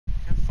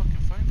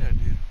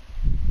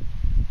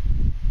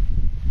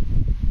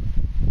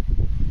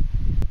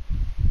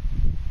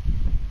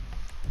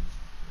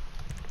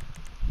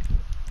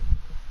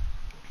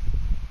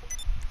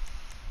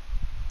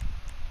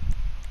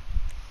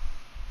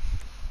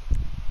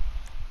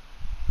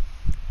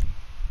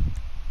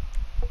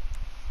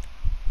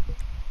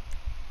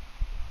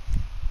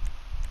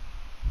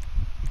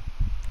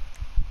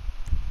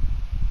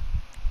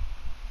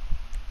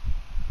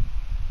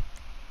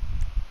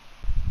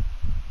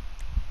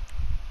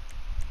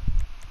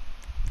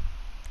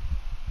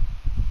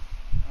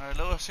Alright,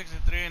 level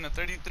 63 and a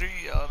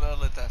 33. I'll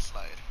let that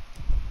slide.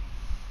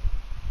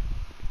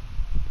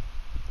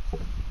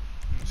 Let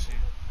me see.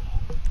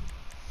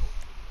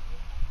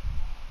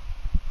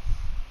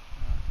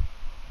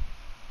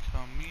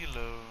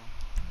 Camilo.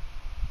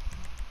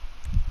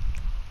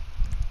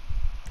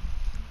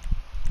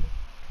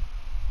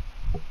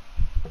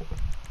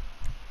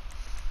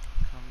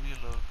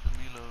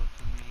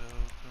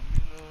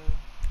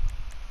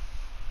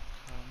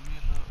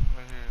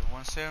 Right here.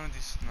 170.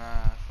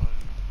 Nah, fuck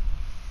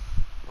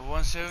no. A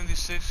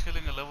 176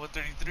 killing a level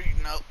 33.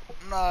 Nope,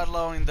 not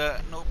allowing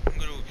that. Nope, I'm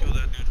gonna go kill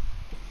that dude.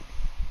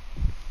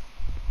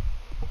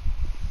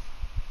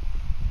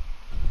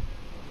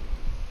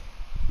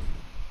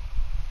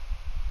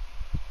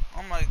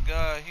 Oh my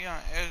god, he on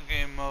X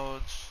game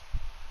modes.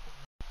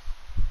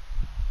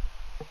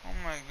 Oh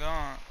my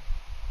god.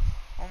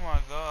 Oh my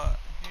god,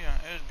 he on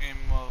X game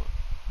mode.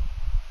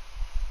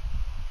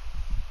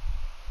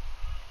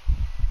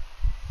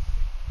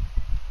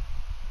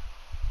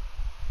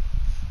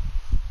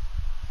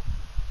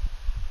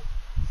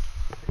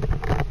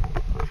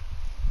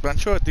 But I'm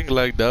sure I think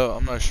like that,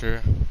 I'm not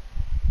sure.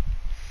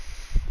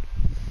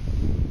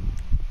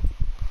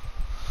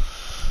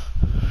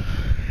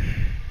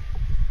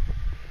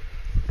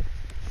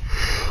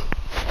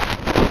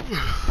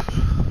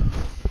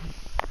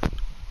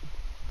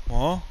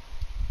 Huh?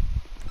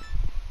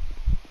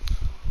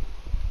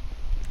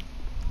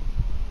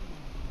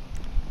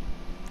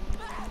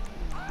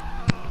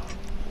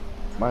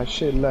 My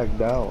shit lagged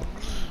out.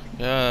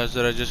 Yeah, that's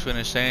what I just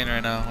finished saying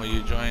right now when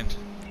you joined.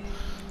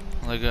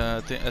 Like I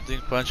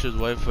think Punch's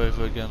Wi-Fi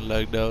fucking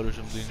lagged out or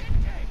something.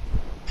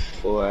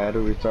 Oh, I had to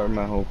restart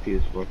my whole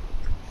PS4.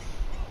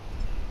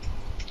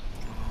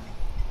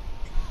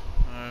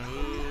 Alright,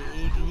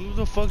 who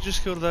the fuck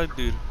just killed that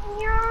dude?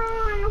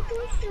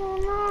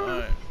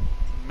 Alright,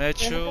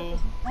 Mecho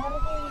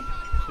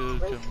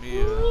killed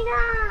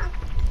Camilla.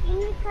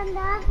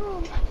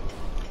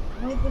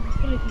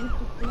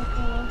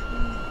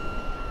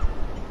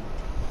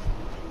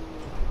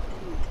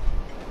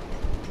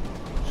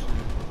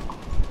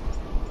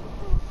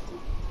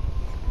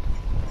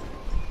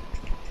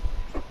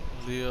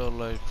 Leo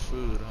like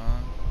food, huh?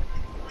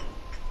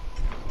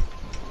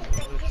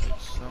 Looks like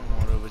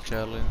somewhat of a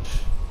challenge.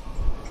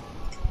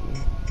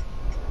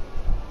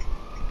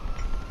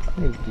 I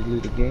need to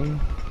delete the game,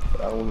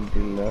 but I won't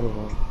delete the other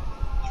one.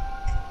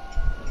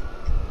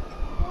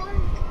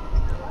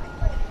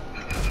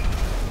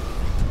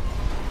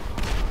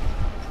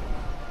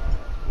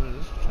 Wait,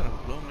 this is trying to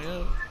blow me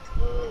up.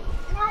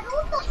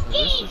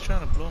 This is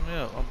trying to blow me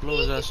up. I'll blow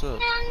his ass up.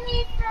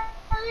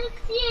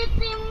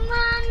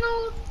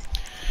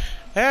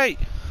 Hey!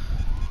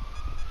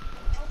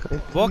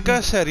 Boca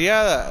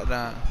cerrada.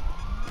 Nah.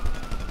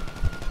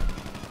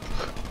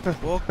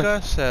 Boca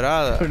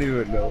cerrada. I don't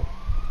even know.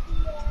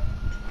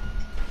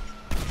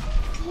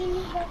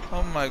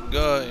 Oh my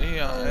god, he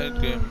on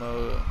edge game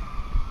mode.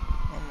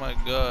 Oh my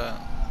god.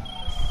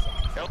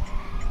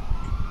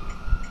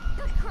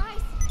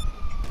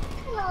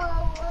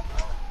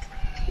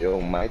 Yo,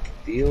 Mike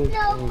Fields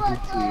from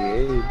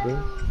GTA, bro.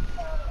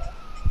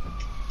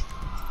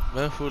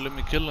 Man, fool, let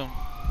me kill him.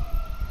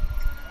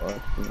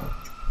 Fuck no.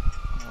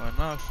 Why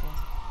not, fool?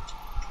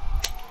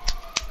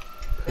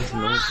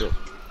 No joke.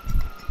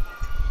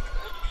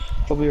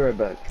 I'll be right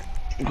back.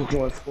 I'm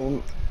cooking my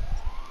phone.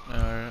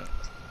 Alright.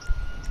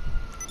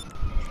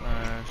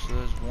 Alright, so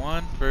there's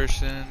one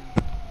person,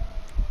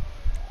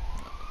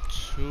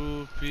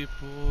 2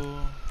 people,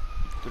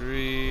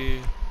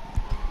 3,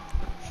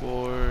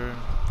 4,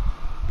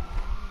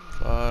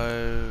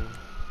 5,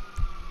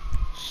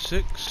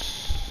 6.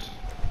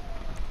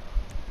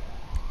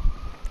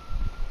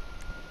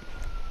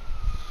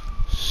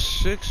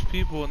 6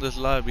 people in this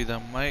lobby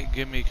that might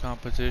give me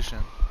competition.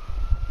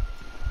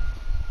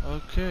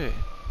 Okay.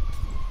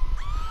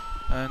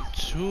 And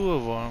 2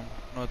 of them,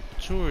 no,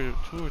 2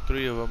 or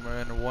 3 of them are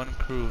in one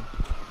crew.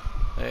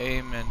 The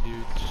Amen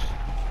dudes.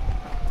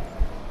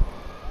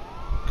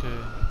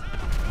 Okay.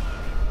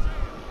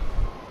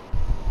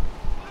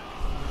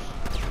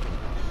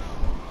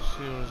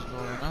 See what's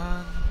going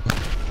on.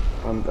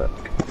 I'm back.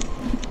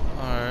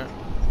 Alright.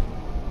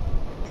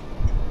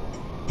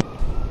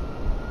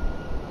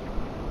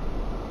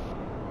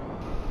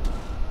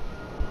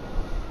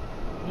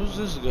 Who's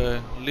this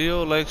guy?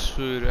 Leo likes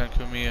food and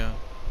Camilla.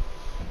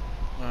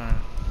 Alright.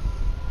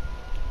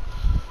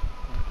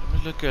 Let me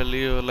look at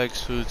Leo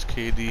likes foods,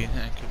 KD,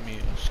 and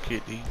Camilla's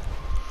KD.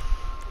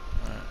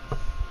 Alright.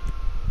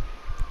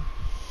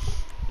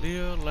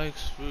 Leo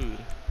likes food.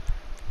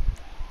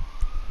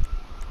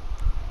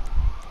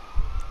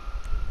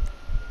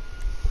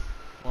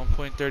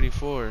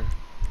 .34.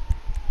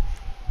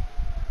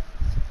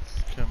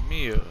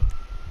 Camille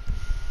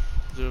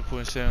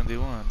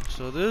 0.71.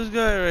 So this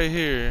guy right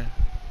here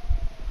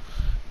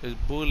is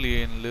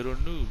bullying little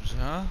noobs,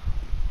 huh?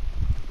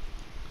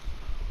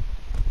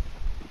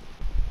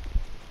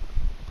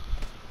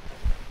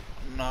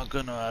 I'm not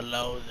gonna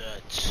allow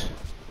that.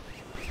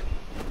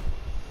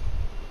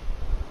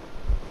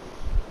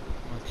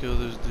 I'm gonna kill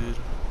this dude.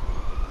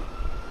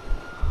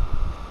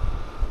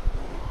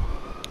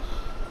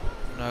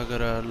 not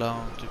gonna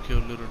allow him to kill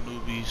little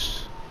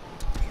newbies.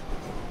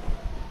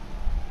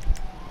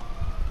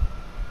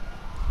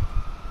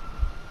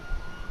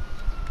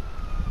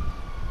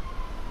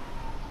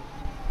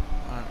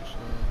 Alright, so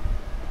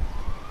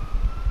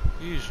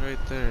he's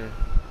right there.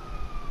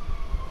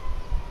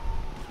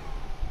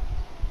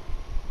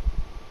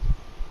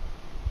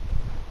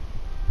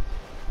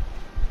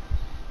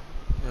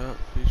 Yep,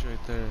 he's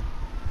right there.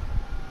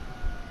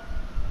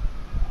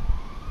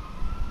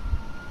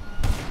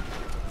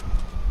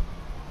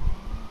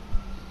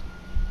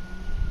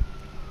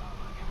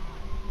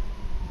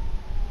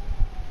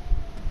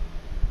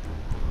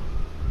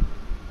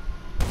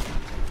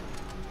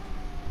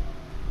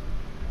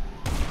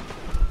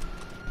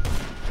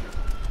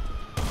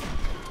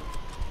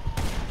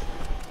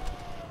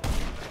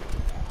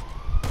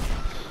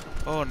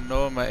 Oh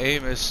no, my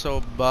aim is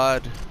so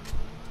bad.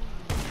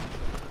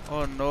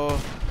 Oh no.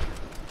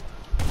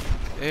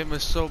 Aim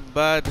is so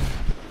bad.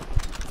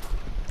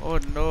 Oh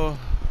no.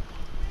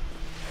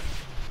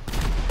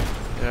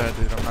 Yeah,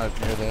 dude, I'm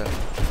not near that.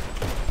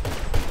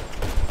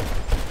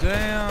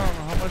 Damn,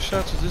 how much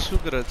shots is this fool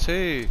gonna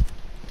take?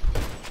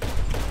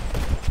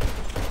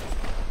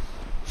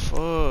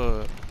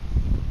 Fuck.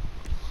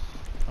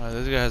 Alright,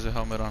 this guy has a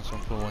helmet on, so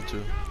I'm putting one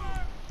too.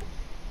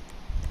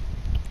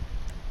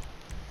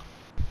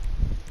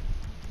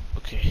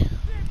 Okay.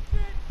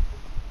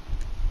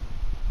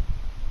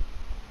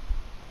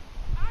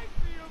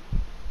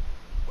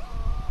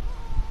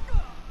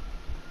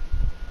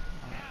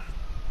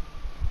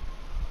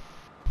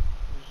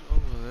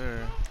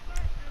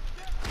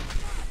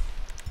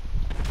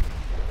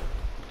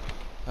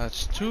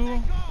 That's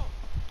 2.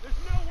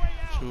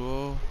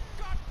 2-0.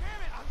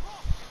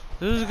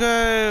 This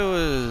guy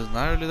was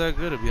not really that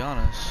good, to be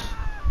honest.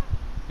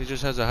 He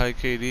just has a high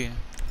KD.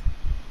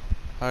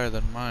 Higher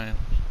than mine.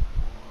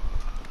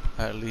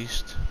 At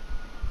least.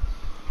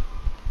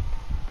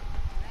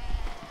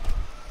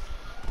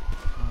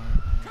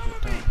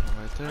 Alright, get down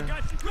right there.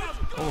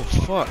 Oh,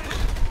 fuck.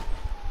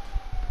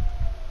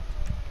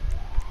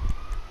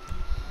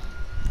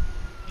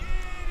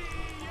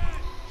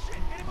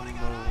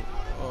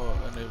 Oh,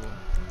 enable.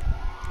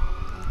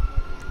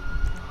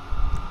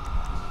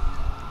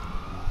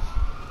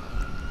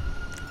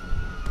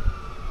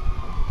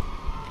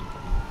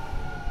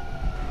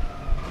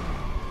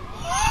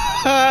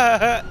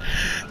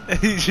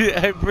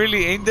 I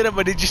really aimed at him,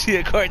 but did you see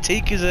a car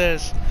take his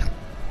ass?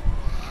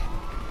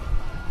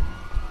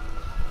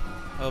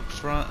 Up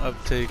front, up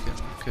taken.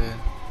 Okay.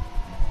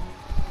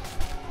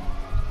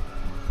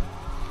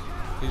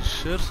 He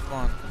should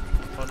spawn.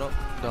 Oh no,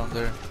 down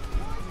there.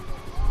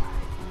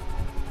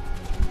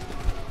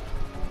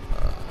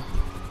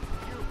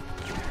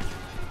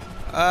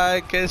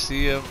 I can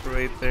see him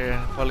right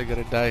there. Probably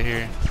gonna die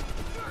here.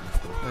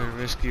 A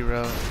risky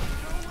route.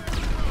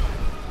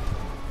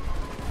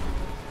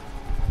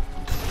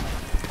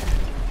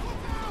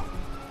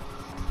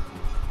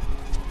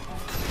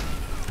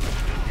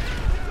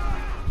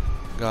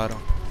 Got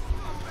him.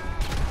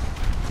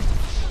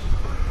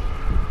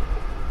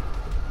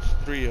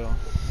 3-0.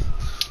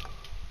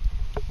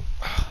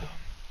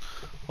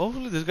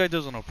 Hopefully this guy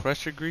doesn't know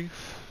pressure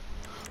grief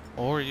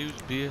or use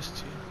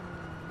BST.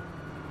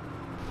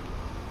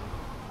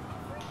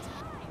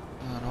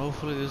 And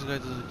hopefully this guy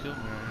doesn't kill me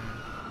right here.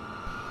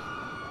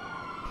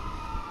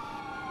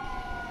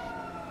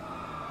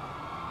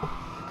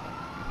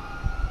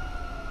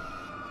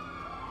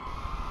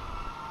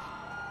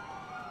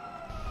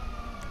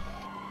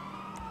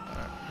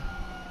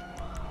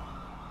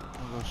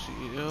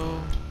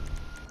 CEO.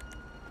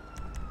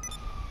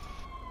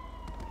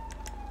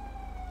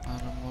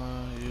 And I'm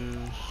gonna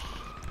use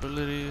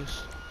abilities,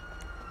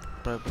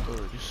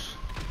 priorities.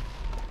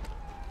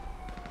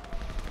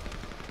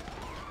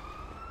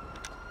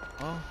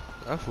 Oh,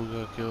 that fool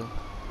got killed.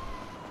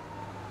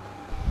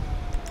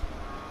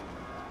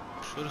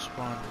 Should have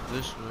spawned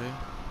this way.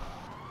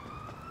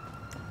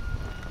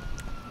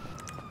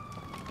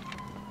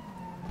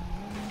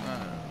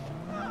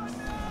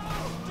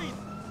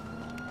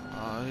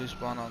 He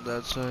spawned on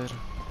that side.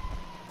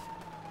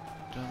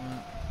 Damn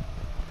it.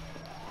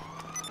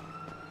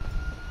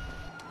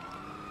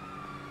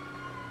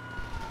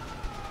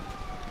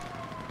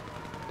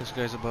 This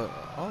guy's about.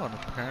 Oh, and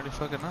apparently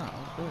fucking not.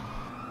 Okay.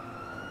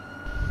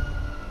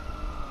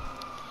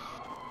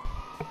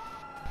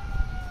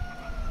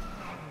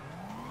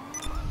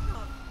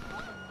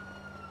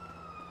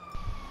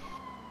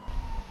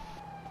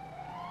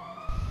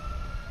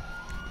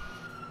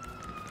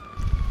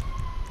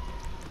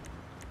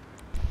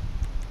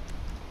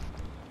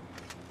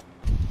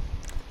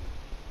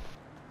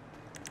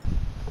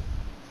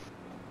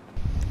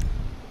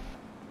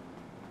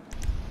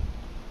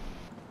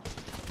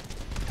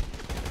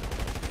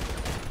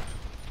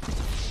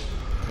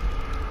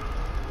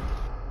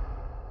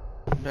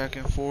 Back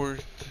and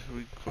forth,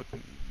 we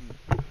fucking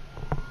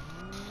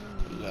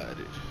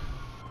collided.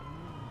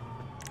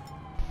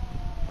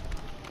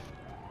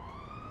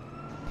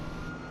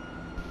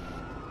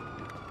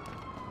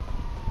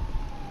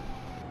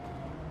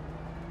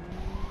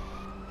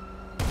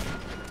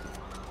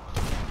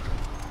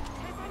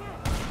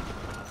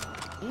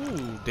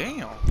 Ooh,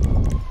 damn.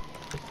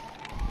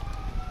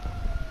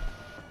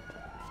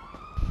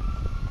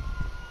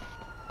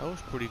 That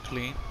was pretty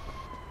clean.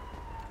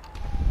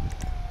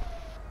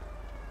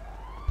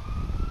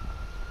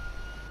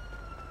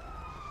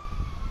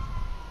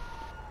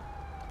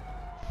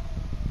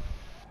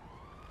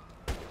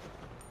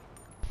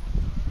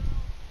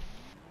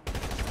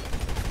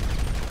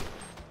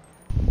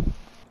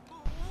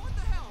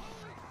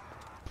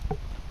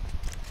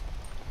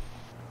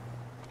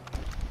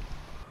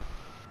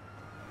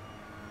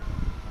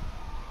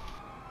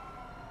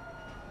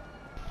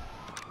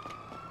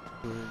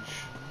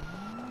 Bridge.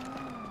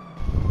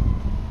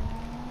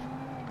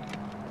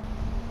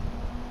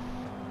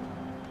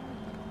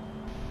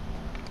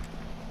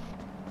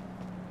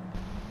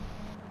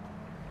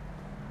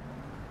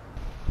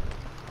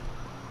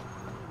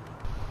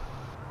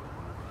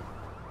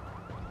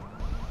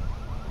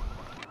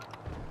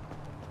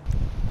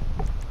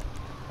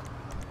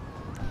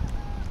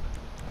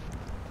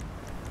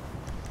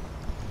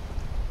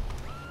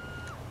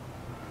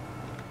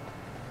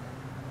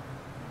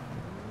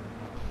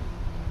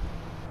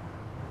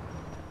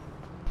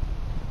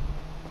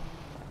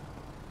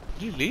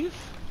 Did you leave?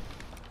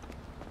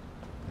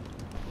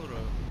 Hold up.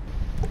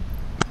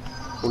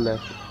 Who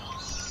left?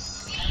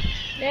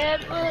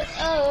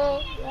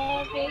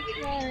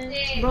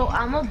 Bro,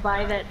 I'ma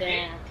buy that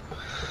dance.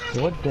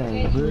 What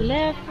dang, bro?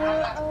 Left foot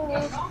up,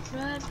 right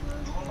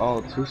foot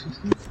Oh,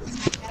 260?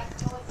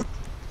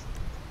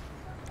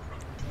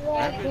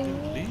 Where did you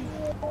leave?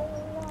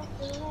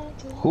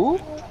 Who?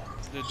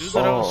 The dude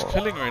that I was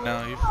killing right now,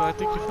 I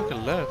think he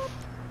fucking left.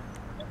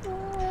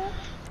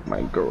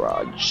 My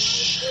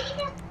garage.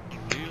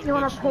 You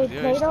wanna pay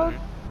potatoes?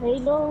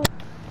 Potatoes?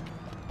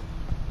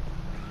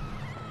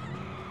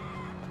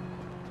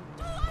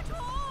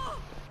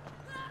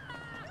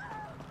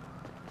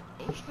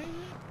 Ghost maybe?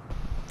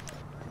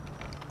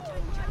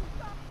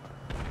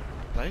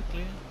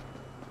 Likely.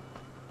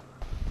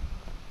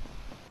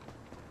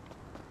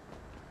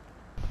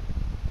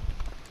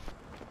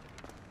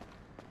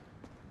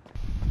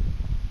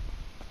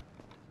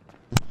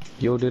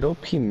 Yo, did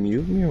OP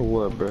mute me or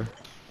what, bro?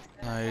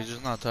 Nah, he's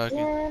just not talking.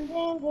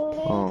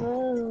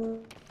 Oh.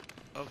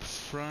 Up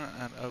front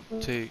and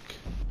uptake.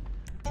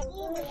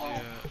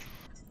 Yeah.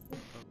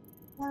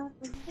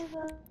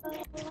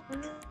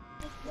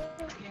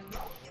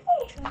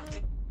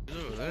 He's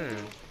over there.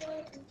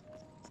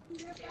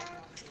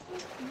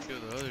 Kill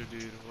the other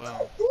dude.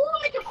 Wow.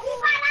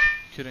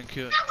 Couldn't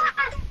kill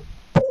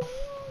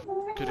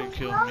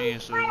me,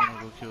 so we're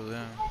gonna go kill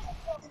them.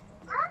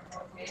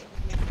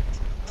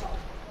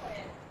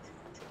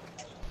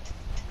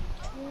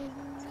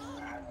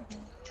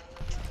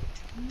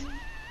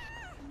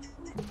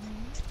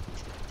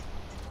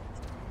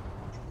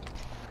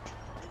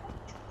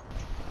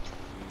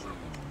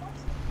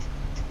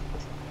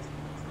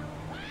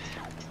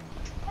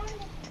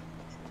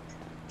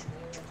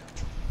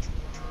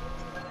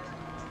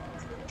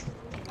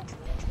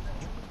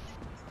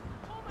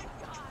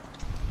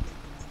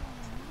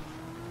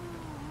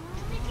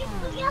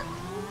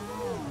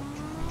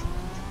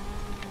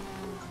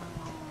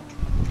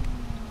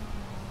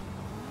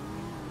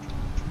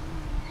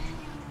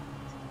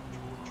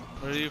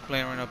 What are you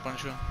playing right now,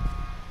 Pancho?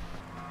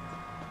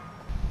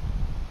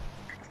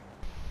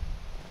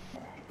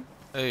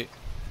 Hey.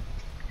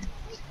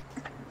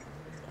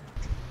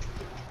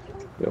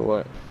 Yo,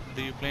 what? What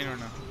are you playing right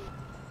now?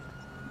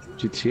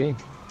 GTA?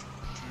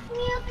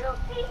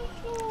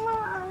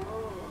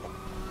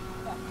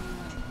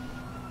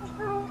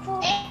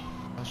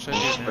 I'll show you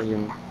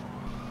then.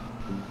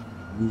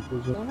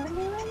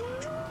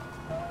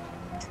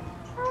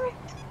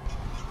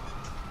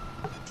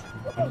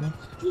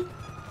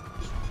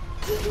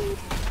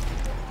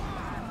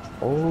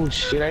 Oh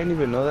shit, I didn't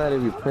even know that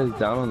if you press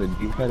down on the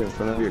D-pad in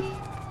front of your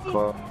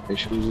car, it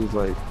shows you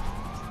like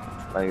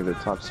the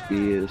top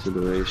speed,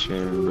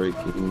 acceleration,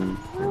 braking.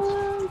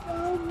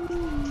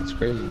 It's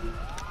crazy.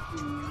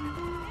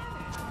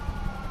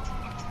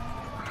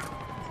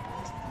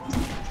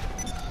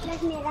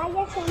 Las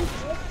medallas son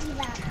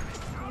positivas.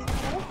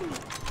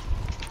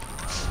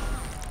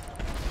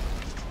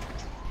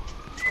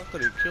 I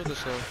thought he killed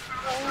himself.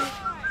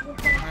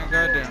 Man,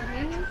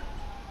 goddamn.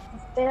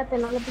 Espérate,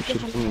 no le piques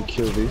Should even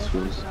kill these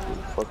ones.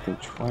 Fucking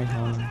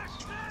tryhards.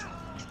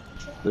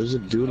 There's a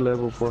dude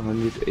level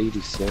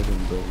 487,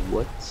 bro.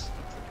 What?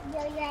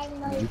 Are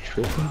you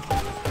tripping?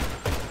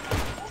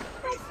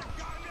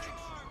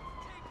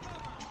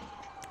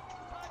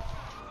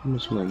 How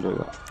much money do I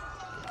got?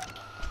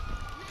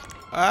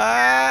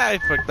 Ah, I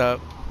fucked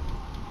up.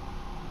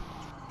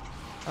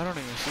 I don't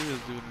even see this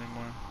dude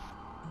anymore.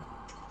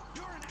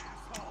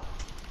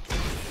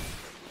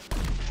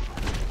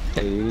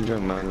 Hey, you can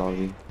join my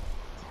lobby.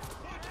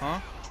 Huh?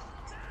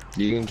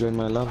 You can join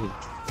my lobby.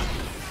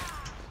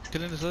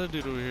 Killing this other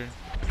dude over here.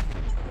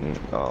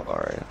 Oh,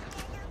 alright.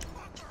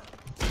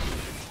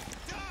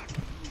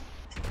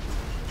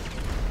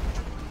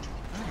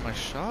 Damn, I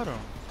shot him.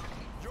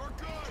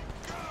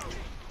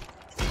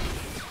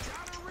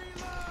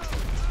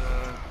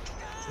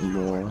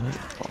 What?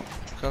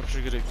 Cops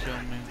are gonna kill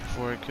me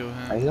before I kill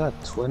him. I got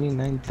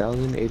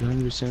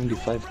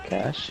 29,875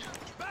 cash.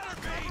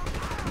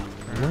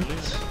 Apparently.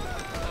 What?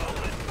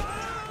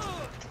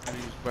 I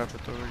use bribe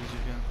authorities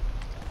again.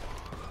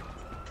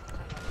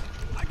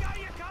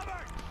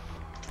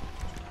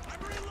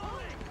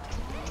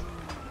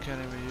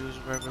 Can't even use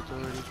bribe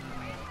authorities, man.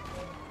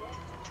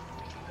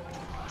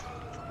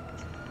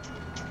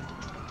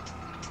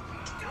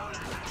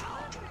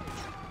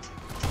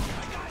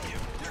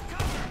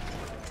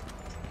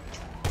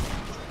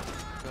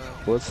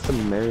 What's the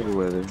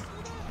Merriweather?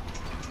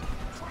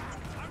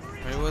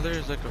 Merriweather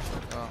is like a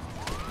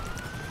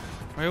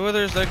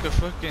Merriweather is like a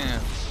fucking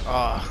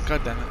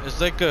god damn it. It's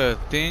like a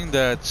thing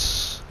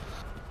that's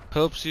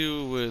helps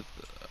you with,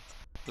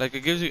 like,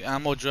 it gives you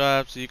ammo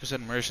drops so you can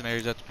send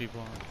mercenaries after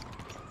people.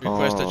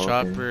 Request a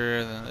chopper,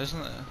 and then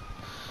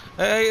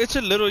it's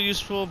a little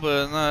useful,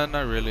 but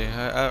not really.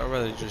 I'd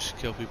rather just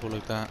kill people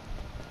like that.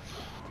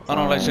 I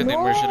don't like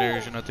sending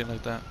mercenaries or nothing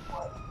like that.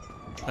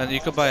 And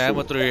you can buy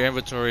ammo through your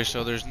inventory,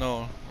 so there's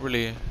no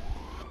real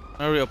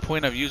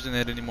point of using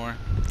it anymore.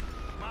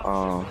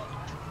 Oh,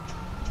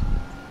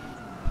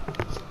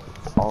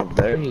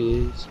 there he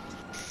is.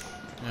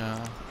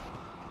 Yeah.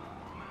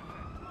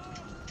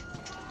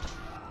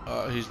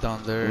 He's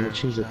down there. Let me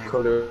change the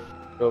color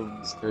of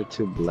this hair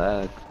to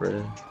black,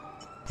 bruh.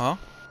 Huh?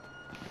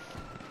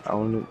 I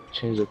want to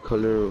change the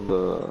color of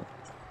the.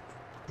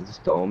 Is this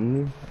the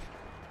Omni?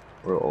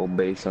 Or all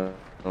based on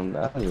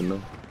that? I don't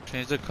know.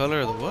 Change the color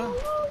of the what?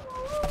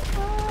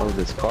 Of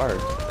this car.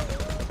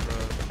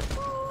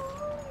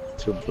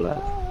 To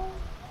black.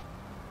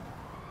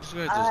 This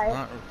guy does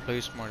not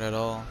replace smart at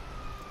all.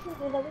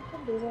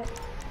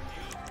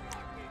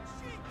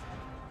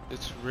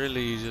 It's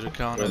really easy to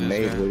counter this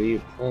Nate, guy. what are you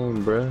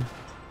playing, bruh?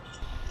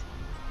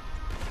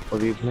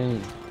 What are you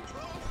playing?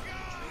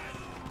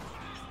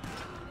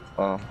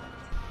 Oh.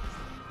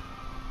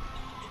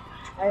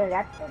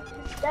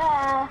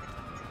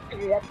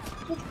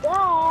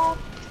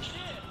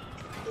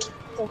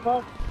 The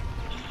fuck?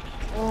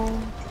 Lock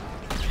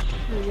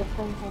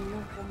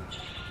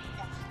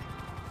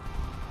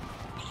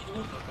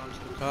onto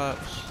the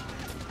cops.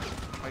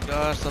 Oh my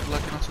god, stop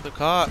locking onto the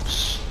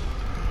cops.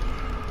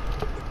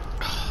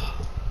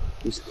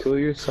 Just kill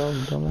yourself,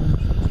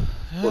 dumbass.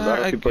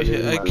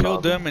 Yeah, I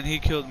killed them and he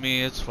killed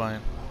me, it's fine.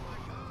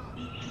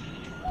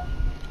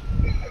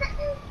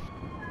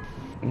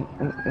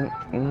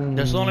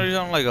 That's the only reason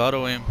I don't like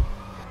auto aim.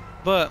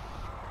 But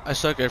I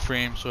suck at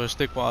frame, so I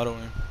stick with auto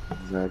aim.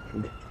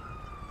 Exactly.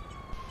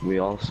 We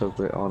all suck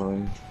with auto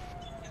aim.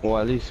 Well,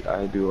 at least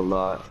I do a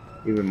lot,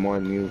 even more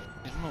than you.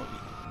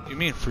 You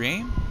mean free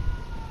aim?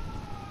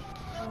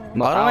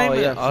 No,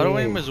 auto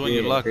aim is when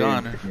you lock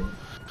on.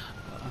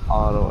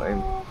 Auto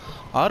aim.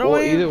 Auto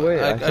aim? Either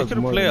way, I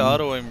could play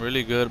auto aim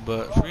really good,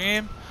 but free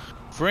aim,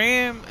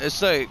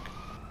 it's like,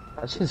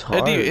 that's just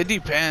hard. It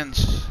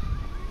depends.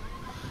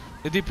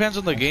 It depends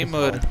on the game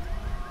mode. Hard.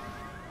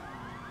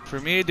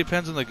 For me, it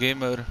depends on the game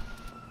mode.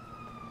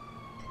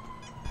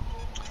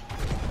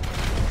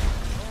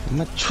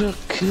 My truck,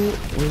 kid.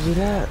 Where's it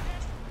at?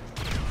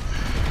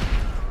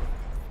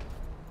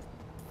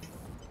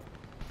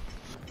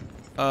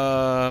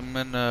 I'm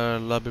in a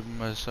lobby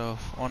by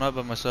myself. Well, not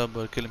by myself,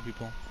 but killing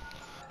people.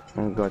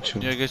 I got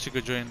you. Yeah, I guess you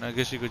could join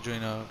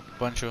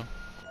Buncho.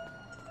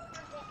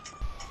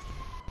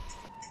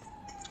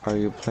 Are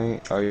you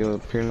playing? Are you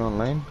appearing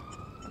online?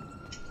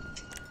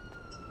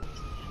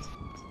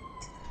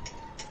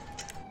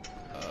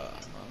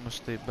 I'm gonna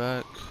stay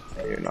back.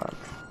 No, you're not.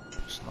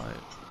 Snipe.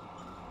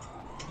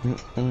 You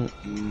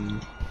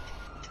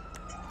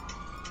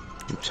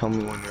tell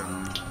me when you're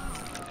on.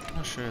 I'm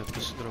not sure if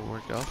this is gonna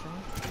work out for me.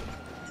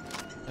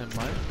 It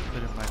might,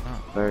 but it might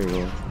not. There you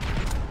go.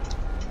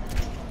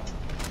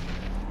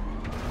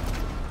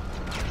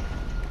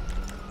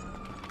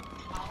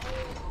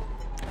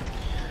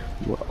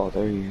 What? Oh,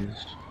 there he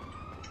is.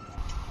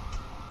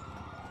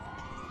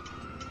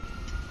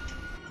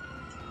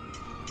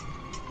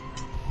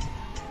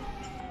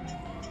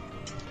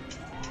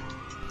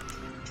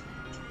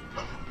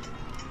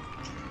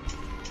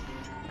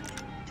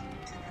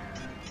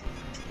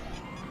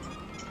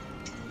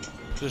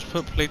 Just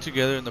put play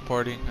together in the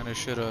party, and it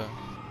should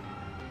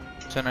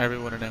send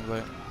everyone an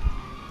invite.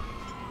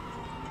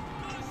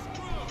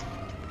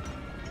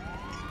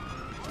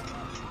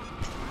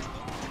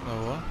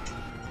 Oh what?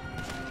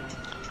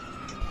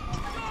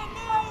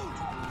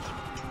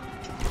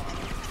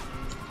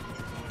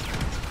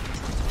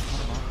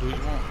 Do what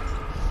you want.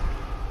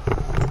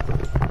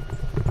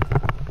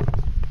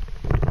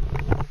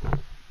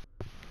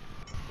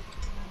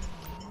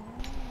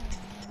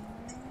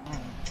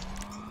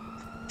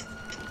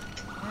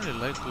 I really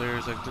like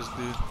players like this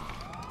dude.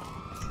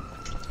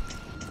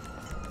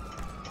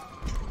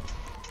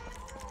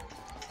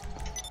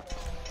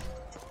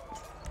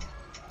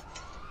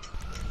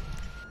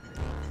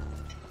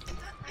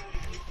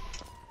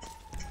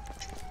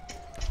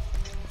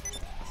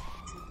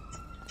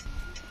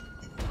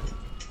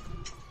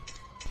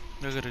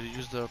 I gotta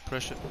use the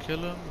oppression to kill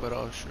him, but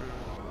I'll sure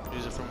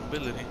use it for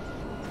mobility.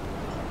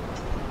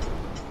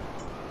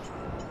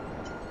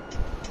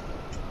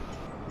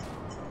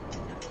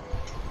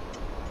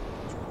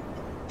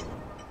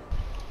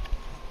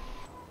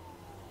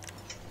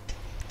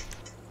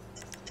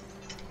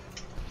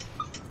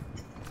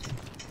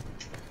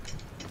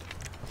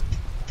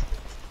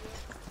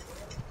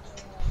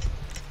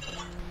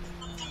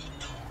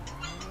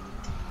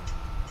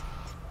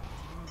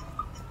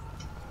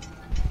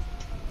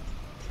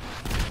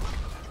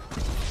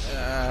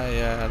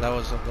 Yeah, that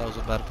was a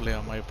bad play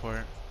on my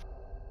part.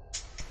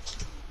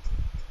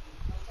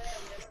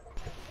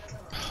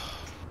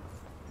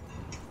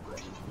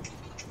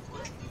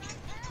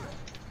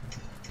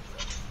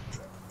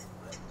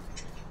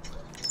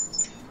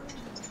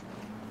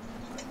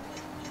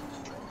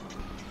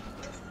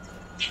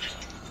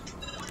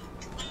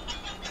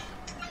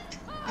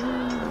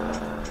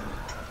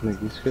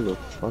 Like, you scared the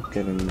fuck out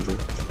of me, bro.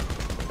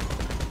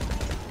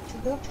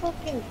 You're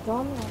fucking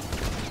dumbass.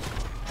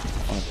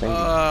 Oh, thank you.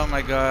 Oh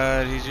my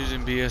god, he's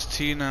using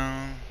BST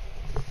now.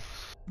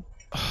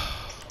 I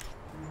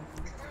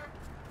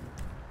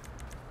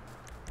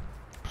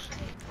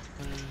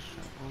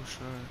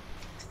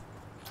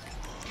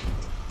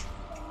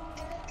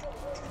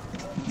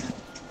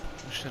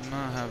should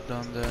not have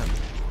done that.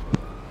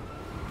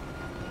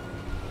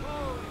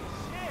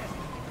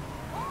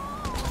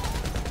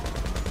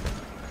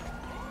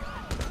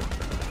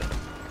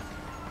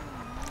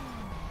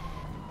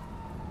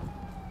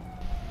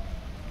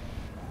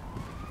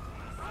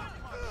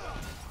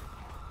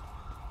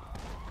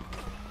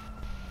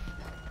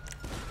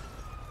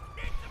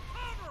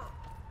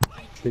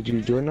 Did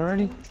you join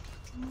already?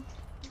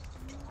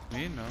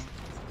 Me no.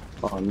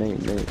 Oh,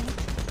 Nate.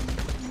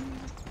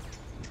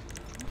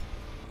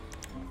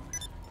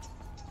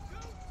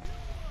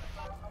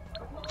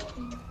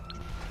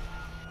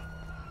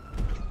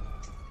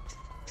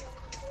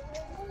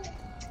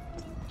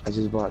 I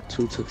just bought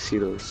 2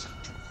 tuxedos.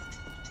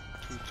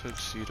 2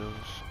 tuxedos.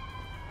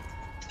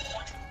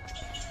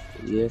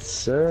 Yes,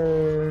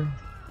 sir.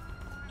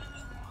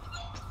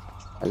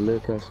 I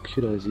look as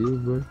cute as you,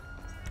 bro.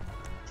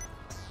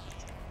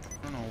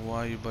 I don't know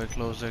why you buy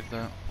clothes like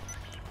that.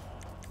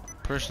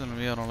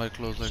 Personally, I don't like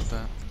clothes like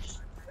that.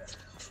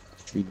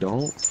 You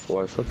don't?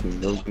 Well, I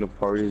fucking know in the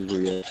parties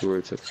where you have to wear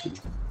a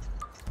tuxedo.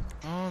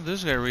 Oh,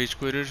 this guy rage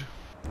quitted.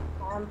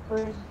 I'm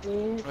first,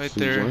 dude. Right So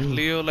there. join.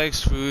 Leo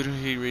likes food,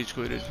 he rage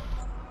quitted.